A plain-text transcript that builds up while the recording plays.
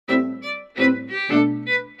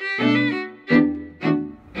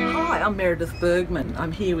I'm Meredith Burgmann.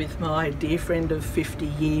 I'm here with my dear friend of 50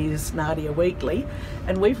 years, Nadia Wheatley,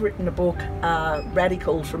 and we've written a book,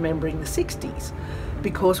 Radicals Remembering the 60s,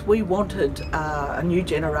 because we wanted a new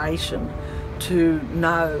generation to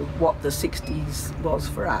know what the 60s was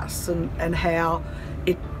for us and how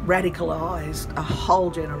it radicalised a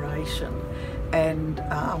whole generation, and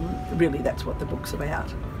really that's what the book's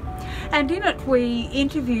about. And in it we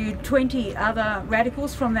interviewed 20 other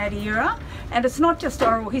radicals from that era, and it's not just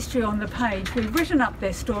oral history on the page. We've written up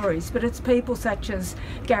their stories, but it's people such as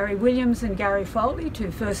Gary Williams and Gary Foley,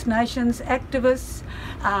 two First Nations activists,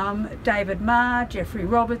 David Marr, Geoffrey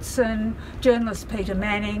Robertson, journalist Peter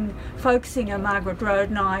Manning, folk singer Margret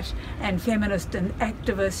RoadKnight, and feminist and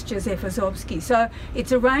activist Jozefa Sobski. So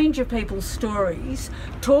it's a range of people's stories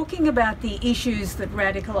talking about the issues that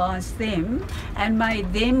radicalised them and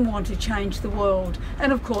made them want to change the world.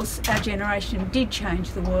 And of course our generation did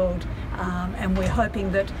change the world, and we're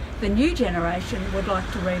hoping that the new generation would like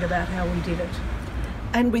to read about how we did it.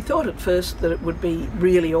 And we thought at first that it would be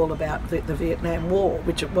really all about the Vietnam War,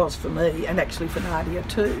 which it was for me and actually for Nadia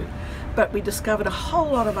too. But we discovered a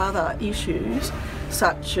whole lot of other issues,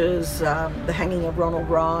 such as the hanging of Ronald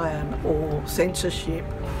Ryan, or censorship,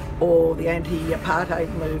 or the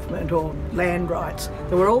anti-apartheid movement, or land rights.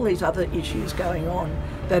 There were all these other issues going on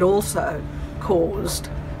that also caused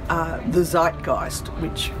the zeitgeist,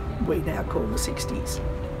 which we now call the 60s.